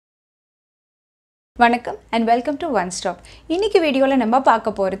வணக்கம் and welcome to One Stop. இன்னைக்கு வீடியோல நம்ம பார்க்க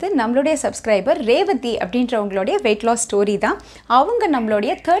போறது நம்மளுடைய subscriber Revathi அப்படின்றவங்களுடைய weight loss story தான். அவங்க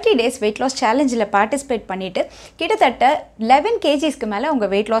நம்மளுடைய 30 days weight loss challengeல பார்ட்டிசிபேட் பண்ணிட்டு கிட்டத்தட்ட 11 kgஸ்க்கு மேல அவங்க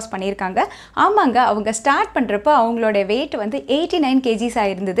weight loss பண்ணிருக்காங்க. ஆமாங்க, அவங்க ஸ்டார்ட் பண்றப்ப அவங்களோட weight வந்து 89 kgs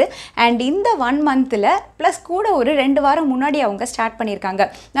ஆயிருந்தது. and இந்த 1 monthல ப்ளஸ் கூட ஒரு 2 வாரம் முன்னாடி அவங்க ஸ்டார்ட் பண்ணிருக்காங்க.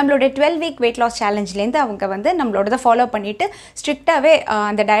 நம்மளுடைய 12 week weight loss challengeல இருந்து அவங்க வந்து நம்மளோடத ஃபாலோ பண்ணிட்டு ஸ்ட்ரிக்ட்டாவே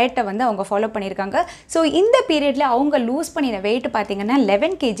அந்த டயட்டை வந்து அவங்க ஃபாலோ பண்ணிருக்காங்க. So இந்த பீரியட்ல அவங்க லூஸ் பண்ணின weight பாத்தீங்கன்னா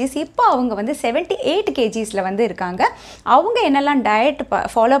 11 kgs. இப்போ அவங்க வந்து 78 kgsல வந்து இருக்காங்க. அவங்க என்னெல்லாம் டயட்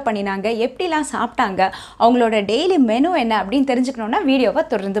ஃபாலோ பண்ணினாங்க, எப்படிலாம் சாப்பிட்டாங்க, அவங்களோட டெய்லி மெனு என்ன அப்படின்னு தெரிஞ்சுக்கணும்னா வீடியோவை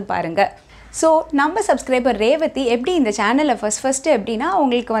தொடர்ந்து பாருங்க. ஸோ நம்ம சப்ஸ்கிரைபர் ரேவதி எப்படி இந்த சேனலை ஃபஸ்ட்டு எப்படின்னா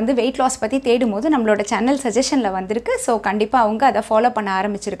அவங்களுக்கு வந்து வெயிட் லாஸ் பற்றி தேடும் போது நம்மளோட சேனல் சஜஷனில் வந்திருக்கு. ஸோ கண்டிப்பாக அவங்க அதை ஃபாலோ பண்ண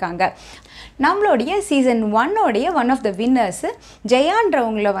ஆரம்பிச்சிருக்காங்க. நம்மளுடைய season 1 one of the winners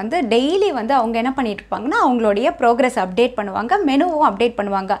ஜெயான்றவங்கள வந்து டெய்லி வந்து அவங்க என்ன பண்ணிட்டு இருப்பாங்கன்னா அவங்களுடைய ப்ரோக்ரஸ் அப்டேட் பண்ணுவாங்க, மெனுவும் அப்டேட்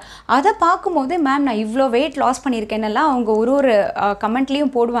பண்ணுவாங்க. அதை பார்க்கும்போது மேம் நான் இவ்வளோ வெயிட் லாஸ் பண்ணியிருக்கேன்னெல்லாம் அவங்க ஒரு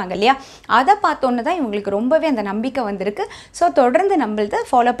கமெண்ட்லேயும் போடுவாங்க இல்லையா. அதை பார்த்தோன்னு தான் இவங்களுக்கு ரொம்பவே அந்த நம்பிக்கை வந்திருக்கு. ஸோ தொடர்ந்து நம்மள்த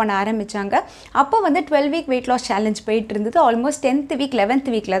ஃபாலோ பண்ண ஆரம்பித்தாங்க. அப்போ வந்து 12 week weight loss challenge போயிட்டு இருந்தது. ஆல்மோஸ்ட் 10th week 11th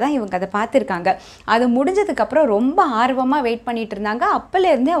weekல தான் இவங்க அதை பார்த்துருக்காங்க. அது முடிஞ்சதுக்கப்புறம் ரொம்ப ஆர்வமாக வெயிட் பண்ணிட்டு இருந்தாங்க.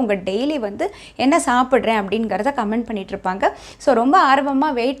 அப்போலேருந்தே அவங்க டெய்லி வந்து என்ன சாப்பிட்றேன் அப்படிங்கிறத கமெண்ட் பண்ணிட்டு இருப்பாங்க. ஸோ ரொம்ப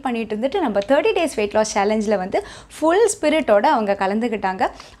ஆர்வமாக வெயிட் பண்ணிட்டு இருந்துட்டு நம்ம 30 days weight loss challengeல வந்து ஃபுல் ஸ்பிரிட்டோட அவங்க கலந்துக்கிட்டாங்க.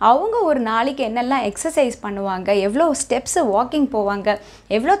 அவங்க ஒரு நாளைக்கு என்னெல்லாம் எக்ஸசைஸ் பண்ணுவாங்க, எவ்வளோ ஸ்டெப்ஸு வாக்கிங் போவாங்க,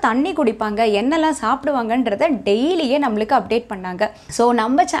 எவ்வளோ தண்ணி குடிப்பாங்க, என்னெல்லாம் சாப்பிடுவாங்கன்றத டெய்லியே நம்மளுக்கு அப்டேட் பண்ணாங்க. ஸோ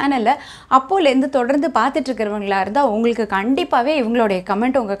நம்ம சேனலில் அப்போலேருந்து தொடர்ந்து பார்த்துட்டு இருக்கிறவங்களா இருந்தால் உங்களுக்கு கண்டிப்பாகவே இவங்களுடைய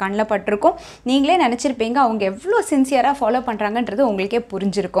கமெண்ட் உங்கள் கண்ணில் பட்டிருக்கும். நீங்களே நினச்சிருப்பீங்க அவங்க எவ்வளோ சின்சியராக ஃபாலோ பண்ணுறாங்கன்றது உங்களுக்கே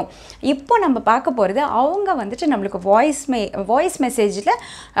புரிஞ்சிருக்கும். இப்போ நம்ம பார்க்க போகிறது அவங்க வந்துட்டு நம்மளுக்கு வாய்ஸ் மெசேஜில்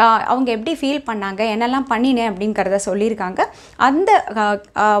அவங்க எப்படி ஃபீல் பண்ணாங்க, என்னெல்லாம் பண்ணினேன் அப்படிங்கிறத சொல்லியிருக்காங்க. அந்த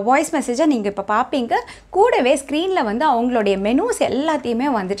வாய்ஸ் மெசேஜை நீங்கள் இப்போ பார்ப்பீங்க. கூடவே ஸ்க்ரீனில் வந்து அவங்களுடைய மெனூஸ் எல்லாத்தையுமே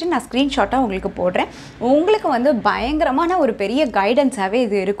வந்துட்டு நான் ஸ்க்ரீன்ஷாட்டாக உங்களுக்கு போடுறேன். உங்களுக்கு வந்து பயங்கரமான ஒரு பெரிய கைடன்ஸாகவே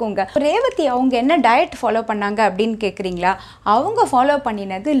இது இருக்குங்க. ரேவதி அவங்க என்ன டயட் ஃபாலோ பண்ணாங்க அப்படின்னு கேட்குறீங்களா? அவங்க ஃபாலோ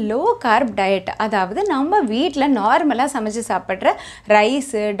பண்ணினது லோ கார்ப் டயட். அதாவது நம்ம வீட்டில் நார்மலாக சமைச்சு சாப்பிட்ற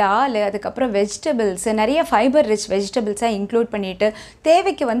ரைஸு, டால், அதுக்கப்புறம் வெஜிடபிள்ஸ், நிறைய ஃபைபர் ரிச் வெஜிடபிள்ஸாக இன்க்ளூட் பண்ணிவிட்டு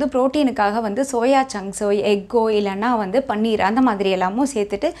தேவைக்கு வந்து ப்ரோட்டீனுக்காக வந்து சோயா சங்க்ஸோ எக்கோ இல்லைன்னா வந்து பன்னீர் அந்த மாதிரி எல்லாமும்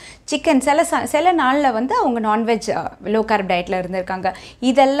சேர்த்துட்டு சிக்கன் சில நாளில் வந்து அவங்க நான்வெஜ் லோ கார்ப் டயட்டில் இருந்திருக்காங்க.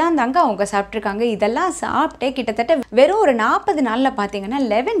 இதெல்லாம் தாங்க அவங்க சாப்பிட்ருக்காங்க. இதெல்லாம் சாப்பிட்டே கிட்டத்தட்ட வெறும் ஒரு 40 நாளில் பார்த்தீங்கன்னா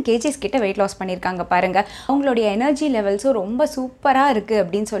 11 kgs கிட்ட வெயிட் லாஸ் பண்ணியிருக்காங்க பாருங்க. அவங்களுடைய எனர்ஜி லெவல்ஸும் ரொம்ப சூப்பராக இருக்குது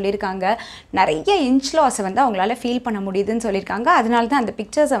அப்படின்னு சொல்லியிருக்காங்க. நிறைய இன்ச் லாஸை வந்து அவங்களால ஃபீல் பண்ண முடியுதுன்னு சொல்லியிருக்காங்க. அதனால தான் அந்த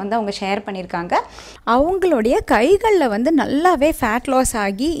பிக்சர்ஸை வந்து அவங்க ஷேர் பண்ணியிருக்காங்க. அவங்களுடைய கைகளில் வந்து நல்லாவே ஃபேட் லாஸ்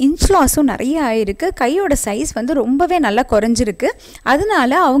ஆகி இன்ச் லாஸும் நிறைய ஆயிருக்கு. கையோட சைஸ் வந்து ரொம்பவே நல்லா குறைஞ்சிருக்கு.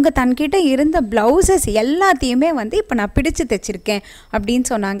 அதனால அவங்க தன்கிட்ட இருந்த ப்ளவுசஸ் எல்லாத்தையுமே வந்து இப்போ நான் பிடிச்சு தைச்சிருக்கேன் அப்படின்னு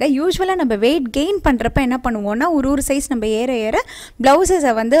சொன்னாங்க. யூஸ்வலாக நம்ம வெயிட் கெயின் பண்ணுறப்ப என்ன பண்ணுவோம்னா ஒரு சைஸ் நம்ம ஏற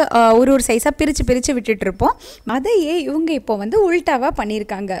ப்ளவுசஸை வந்து ஒரு சைஸாக பிரித்து விட்டுட்டு இருப்போம். அதையே இவங்க இப்போ வந்து உல்டாவாக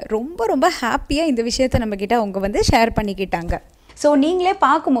பண்ணியிருக்காங்க. ரொம்ப ஹாப்பியாக இந்த விஷயத்தை நம்மக்கிட்ட அவங்க வந்து ஷேர் பண்ணிக்கிட்டாங்க. ஸோ நீங்களே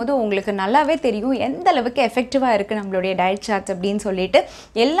பார்க்கும்போது உங்களுக்கு நல்லாவே தெரியும் எந்த அளவுக்கு எஃபெக்டிவாக இருக்குது நம்மளுடைய டயட் சார்ட்ஸ் அப்படின்னு சொல்லிட்டு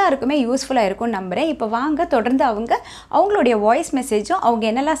எல்லாருக்குமே யூஸ்ஃபுல்லாக இருக்கும்னு நம்புகிறேன். இப்போ வாங்க தொடர்ந்து அவங்களுடைய வாய்ஸ் மெசேஜும் அவங்க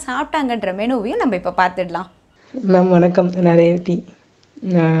என்னெல்லாம் சாப்பிட்டாங்கன்ற மெனுவையும் நம்ம இப்போ பார்த்துடலாம். மேம் வணக்கம், நான் ரேவதி.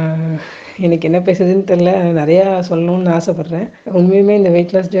 எனக்கு என்ன பேசுறதுன்னு தெரில, நிறையா சொல்லணும்னு ஆசைப்பட்றேன். உண்மையுமே இந்த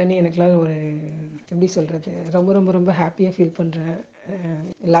வெயிட் லாஸ் ஜேர்னி எனக்குலாம் ஒரு எப்படி சொல்கிறது, ரொம்ப ஹாப்பியாக ஃபீல் பண்ணுறேன்.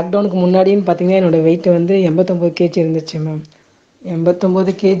 லாக்டவுனுக்கு முன்னாடின்னு பார்த்தீங்கன்னா என்னோடய வெயிட்டு வந்து 89 kg இருந்துச்சு மேம்.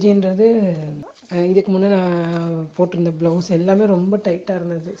 89 kgன்றது இதுக்கு முன்னே நான் போட்டிருந்த ப்ளவுஸ் எல்லாமே ரொம்ப டைட்டாக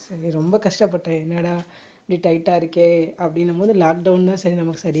இருந்தது. சரி, ரொம்ப கஷ்டப்பட்டேன். என்னடா இப்படி டைட்டாக இருக்கே அப்படின்னும் போது லாக்டவுன் தான் சரி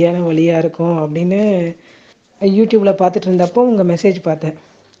நமக்கு சரியான வழியாக இருக்கும் அப்படின்னு யூடியூப்பில் பார்த்துட்டு இருந்தப்போ உங்கள் மெசேஜ் பார்த்தேன்.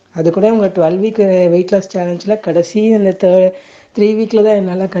 அது கூட உங்கள் 12 week வெயிட் லாஸ் சேலஞ்சில் கடைசி அந்த 3 weekல தான்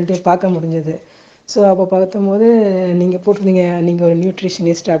என்னால் கண்டிப்பாக பார்க்க முடிஞ்சது. ஸோ அப்போ பார்க்கும்போது நீங்கள் போட்டிருந்தீங்க நீங்கள் ஒரு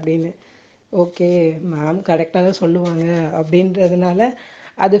நியூட்ரிஷனிஸ்ட் அப்படின்னு. ஓகே மேம் கரெக்டாக தான் சொல்லுவாங்க அப்படின்றதுனால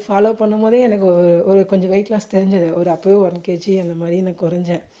அது ஃபாலோ பண்ணும்போதே எனக்கு ஒரு கொஞ்சம் வெயிட் லாஸ் தெரிஞ்சது. ஒரு அப்போவே 1 kg அந்த மாதிரி நான்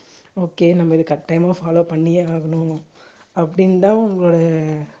குறைஞ்சேன். ஓகே நம்ம இது கட்டாயமாக ஃபாலோ பண்ணியே ஆகணும் அப்படின்னு தான் உங்களோட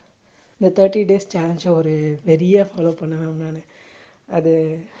இந்த 30 days சேலஞ்சை ஒரு பெரிய ஃபாலோ பண்ணேன் நான். அது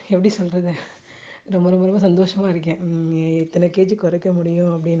எப்படி சொல்கிறது, ரொம்ப சந்தோஷமாக இருக்கேன். இத்தனை கேஜி குறைக்க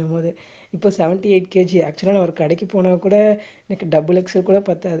முடியும் அப்படின்னும் போது இப்போ 78 kg. ஆக்சுவலாக நான் ஒரு கடைக்கு போனால் கூட எனக்கு XXL கூட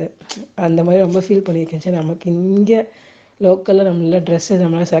பத்தாது. அந்த மாதிரி ரொம்ப ஃபீல் பண்ணியிருக்கேன். சரி நமக்கு இங்கே லோக்கலில் நம்மளால ட்ரெஸ்ஸு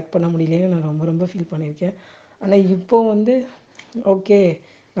நம்மளால் செலக்ட் பண்ண முடியலையே நான் ரொம்ப ஃபீல் பண்ணியிருக்கேன். ஆனால் இப்போ வந்து ஓகே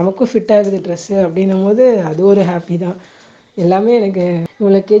நமக்கும் ஃபிட் ஆகுது ட்ரெஸ்ஸு அப்படின்னும் போது அது ஒரு ஹாப்பி தான். எல்லாமே எனக்கு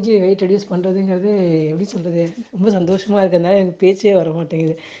இவ்வளோ கேஜி வெயிட் ரெடியூஸ் பண்ணுறதுங்கிறது எப்படி சொல்கிறது, ரொம்ப சந்தோஷமாக இருக்கிறதுனால எனக்கு பேச்சே வர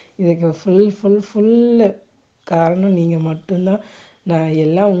மாட்டேங்குது. இதுக்கு ஃபுல் காரணம் நீங்கள் மட்டும்தான். நான்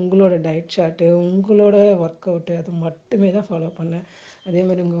எல்லாம் உங்களோட டயட் சார்ட்டு, உங்களோட ஒர்க் அவுட்டு அது மட்டுமே தான் ஃபாலோ பண்ணேன். அதே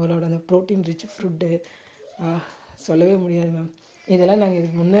மாதிரி உங்களோட அந்த ப்ரோட்டீன் ரிச் ஃபுட்டு சொல்லவே முடியாது மேம். இதெல்லாம் நாங்கள்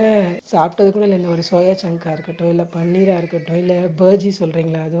இதுக்கு முன்னே சாப்பிட்டது கூட இல்லை. இந்த ஒரு சோயா சங்காக இருக்கட்டும், இல்லை பன்னீராக இருக்கட்டும், இல்லை பர்ஜி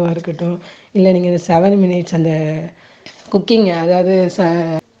சொல்கிறீங்களா அதுவாக இருக்கட்டும், இல்லை நீங்கள் இந்த 7 minutes அந்த குக்கிங், அதாவது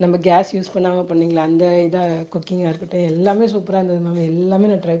நம்ம கேஸ் யூஸ் பண்ணாமல் பண்ணிங்களா அந்த இதாக குக்கிங்காக இருக்கட்டும், எல்லாமே சூப்பராக இருந்தது மேம். எல்லாமே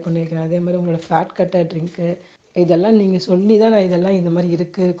நான் ட்ரை பண்ணியிருக்கேன். அதே மாதிரி உங்களோட ஃபேட் கட்டர் ட்ரிங்க்கு இதெல்லாம் நீங்கள் சொல்லி தான் நான் இதெல்லாம் இந்த மாதிரி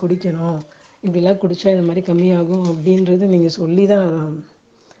இருக்குது குடிக்கணும், இப்படிலாம் குடித்தா இந்த மாதிரி கம்மியாகும் அப்படின்றது நீங்கள் சொல்லி தான்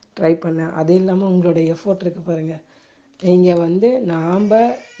ட்ரை பண்ணேன். அது இல்லாமல் உங்களோட எஃபோர்ட் இருக்குது பாருங்கள். நீங்கள் நாம்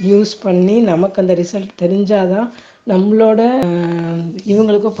யூஸ் பண்ணி நமக்கு அந்த ரிசல்ட் தெரிஞ்சால் தான் நம்மளோட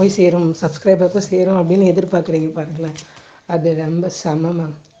இவங்களுக்கும் போய் சேரும், சப்ஸ்கிரைபருக்கும் சேரும் அப்படின்னு எதிர்பார்க்குறீங்க பாருங்களேன். அது ரொம்ப செம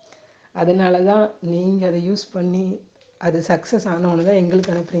மேம். அதனால தான் நீங்கள் அதை யூஸ் பண்ணி அது சக்ஸஸ் ஆனவொன்னு தான்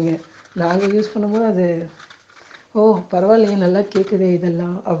எங்களுக்கு அனுப்புறீங்க. நாங்கள் யூஸ் பண்ணும்போது அது பரவாயில்லையே நல்லா கேட்குது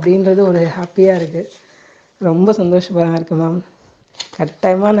இதெல்லாம் அப்படின்றது ஒரு ஹாப்பியாக இருக்குது. ரொம்ப சந்தோஷமாக இருக்குது மேம்.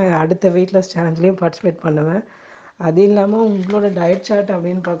 கட்டாயமாக நான் அடுத்த வெயிட் லாஸ் சேலஞ்சிலையும் பார்ட்டிசிபேட் பண்ணுவேன். அது இல்லாமல் உங்களோட டயட் சார்ட்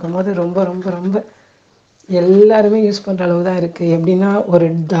அப்படின்னு பார்க்கும்போது ரொம்ப ரொம்ப ரொம்ப எல்லாருமே யூஸ் பண்ணுற அளவு தான் இருக்குது. எப்படின்னா ஒரு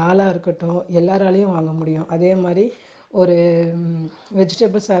தாலாக இருக்கட்டும் எல்லாராலையும் வாங்க முடியும். அதே மாதிரி ஒரு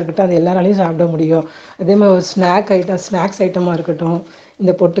வெஜிடபிள்ஸாக இருக்கட்டும் அது எல்லாராலையும் சாப்பிட முடியும். அதே மாதிரி ஒரு ஸ்நாக்ஸ் ஐட்டமாக இருக்கட்டும்,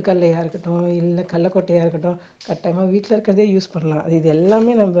 இந்த பொட்டுக்கல்லையாக இருக்கட்டும், இல்லை கடலக்கொட்டையாக இருக்கட்டும், கட்டாயமாக வீட்டில் இருக்கிறதே யூஸ் பண்ணலாம். இது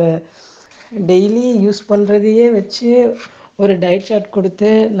எல்லாமே நம்ம டெய்லி யூஸ் பண்ணுறதையே வச்சு ஒரு டயட் சார்ட்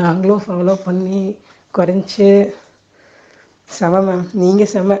கொடுத்து நாங்களும் ஃபாலோ பண்ணி குறைஞ்சி செம மேம். நீங்கள்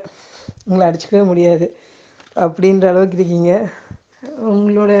செம, உங்களை அடிச்சுக்கவே முடியாது அப்படின்ற அளவுக்கு இருக்கீங்க.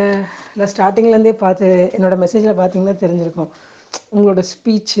 உங்களோட நான் ஸ்டார்டிங்லேருந்தே பார்த்து என்னோடய மெசேஜில் பார்த்தீங்கன்னா தெரிஞ்சிருக்கும். உங்களோட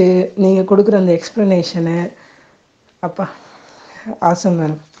ஸ்பீச்சு, நீங்கள் கொடுக்குற அந்த எக்ஸ்ப்ளனேஷனு, அப்பா ஆசம்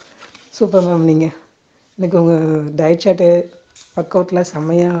மேம், சூப்பர் மேம். நீங்கள் எனக்கு உங்கள் டயட் சார்ட்டு ஒர்க் அவுட்டில்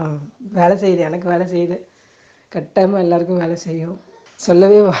செம்மையாக வேலை செய்யுது, எனக்கு வேலை செய்யுது, கட்டாயமாக எல்லாருக்கும் வேலை செய்யும்.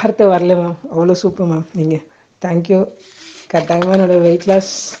 சொல்லவே வார்த்தை வரல மேம், அவ்வளோ சூப்பர் மேம் நீங்கள். தேங்க்யூ. கட்டாயமாக என்னோடய வெயிட்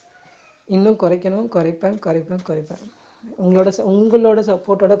லாஸ் இன்னும் குறைப்பேன். உங்களோட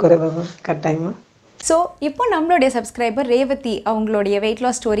சப்போர்ட்டோட குறைப்பேன் மேம், கட்டாயமாக. ஸோ இப்போ நம்மளுடைய சப்ஸ்கிரைபர் ரேவதி அவங்களுடைய வெயிட்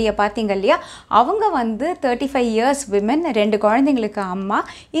லாஸ் ஸ்டோரியை பார்த்தீங்க இல்லையா. அவங்க 35 இயர்ஸ் விமன், 2 குழந்தைங்களுக்கு அம்மா.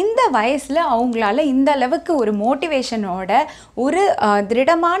 இந்த வயசில் அவங்களால இந்த அளவுக்கு ஒரு மோட்டிவேஷனோட, ஒரு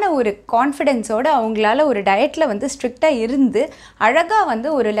திருடமான ஒரு கான்ஃபிடென்ஸோட அவங்களால ஒரு டயட்டில் ஸ்ட்ரிக்டாக இருந்து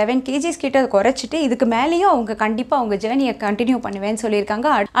அழகாக ஒரு 11 kgs கிட்ட குறைச்சிட்டு இதுக்கு மேலேயும் அவங்க கண்டிப்பாக அவங்க ஜேர்னியை கண்டினியூ பண்ணுவேன்னு சொல்லியிருக்காங்க.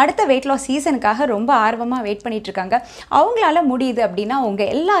 அடுத்த வெயிட் லாஸ் சீசனுக்காக ரொம்ப ஆர்வமாக வெயிட் பண்ணிகிட்ருக்காங்க. அவங்களால முடியுது அப்படின்னா அவங்க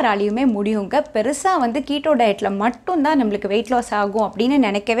எல்லாராலையுமே முடியுங்க. பெருசாக கீட்டோ டயட்டில் மட்டும்தான் நம்மளுக்கு வெயிட் லாஸ் ஆகும் அப்படின்னு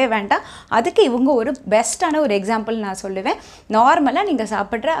நினைக்கவே வேண்டாம். அதுக்கு இவங்க ஒரு பெஸ்ட்டான ஒரு எக்ஸாம்பிள் நான் சொல்லுவேன். நார்மலாக நீங்கள்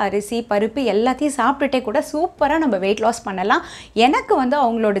சாப்பிட்ற அரிசி பருப்பு எல்லாத்தையும் சாப்பிட்டுட்டே கூட சூப்பராக நம்ம வெயிட் லாஸ் பண்ணலாம். எனக்கு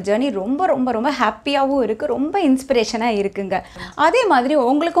அவங்களோட ஜேர்னி ரொம்ப ரொம்ப ரொம்ப ஹாப்பியாகவும் இருக்குது, ரொம்ப இன்ஸ்பிரேஷனாக இருக்குங்க. அதே மாதிரி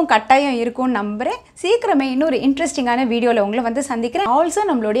உங்களுக்கும் கட்டாயம் இருக்கும்னு நம்புகிறேன். சீக்கிரமே இன்னொரு இன்ட்ரெஸ்டிங்கான வீடியோவில் உங்களை சந்திக்கிறேன். ஆல்சோ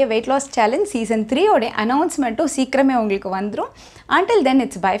நம்மளுடைய வெயிட் லாஸ் சேலஞ்ச் சீசன் 3 அனௌன்ஸ்மெண்ட்டும் சீக்கிரமே உங்களுக்கு வந்துடும். Until then,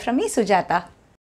 it's bye from me, Sujata.